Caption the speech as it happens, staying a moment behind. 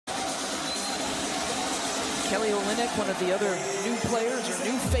Kelly Olynyk, one of the other new players or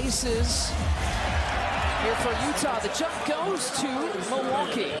new faces here for Utah. The jump goes to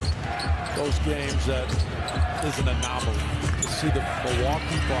Milwaukee. Those games that is an anomaly. To see the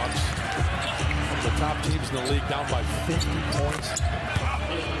Milwaukee Bucks, the top teams in the league, down by 50 points.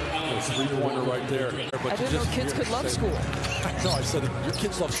 A three-pointer right there. But I didn't know kids could love school. No, I said, your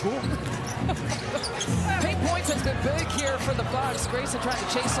kids love school? Paint points has been big here for the Bucks. Grayson trying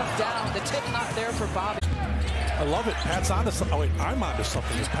to chase him down. The tip not there for Bobby. I love it. Pat's onto something. Oh, wait, I'm onto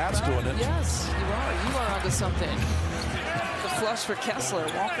something. Is Pat's doing it? Yes, you are. You are onto something. The flush for Kessler,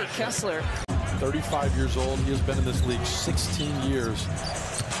 Walker Kessler. 35 years old. He has been in this league 16 years.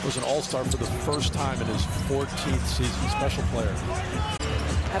 Was an all-star for the first time in his 14th season. Special player.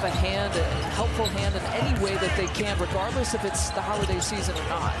 Have a hand, a helpful hand in any way that they can, regardless if it's the holiday season or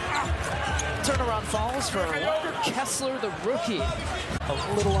not. Turnaround falls for Walker Kessler, the rookie.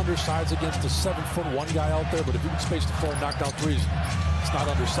 A little undersized against a 7'1" guy out there, but if you can space the floor and knock down threes, it's not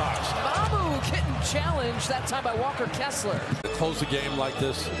undersized. Mamu getting challenged, that time by Walker Kessler. To close the game like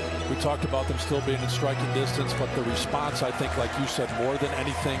this, we talked about them still being in striking distance, but the response, I think, like you said, more than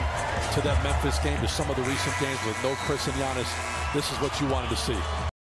anything to that Memphis game, to some of the recent games with no Chris and Giannis, this is what you wanted to see.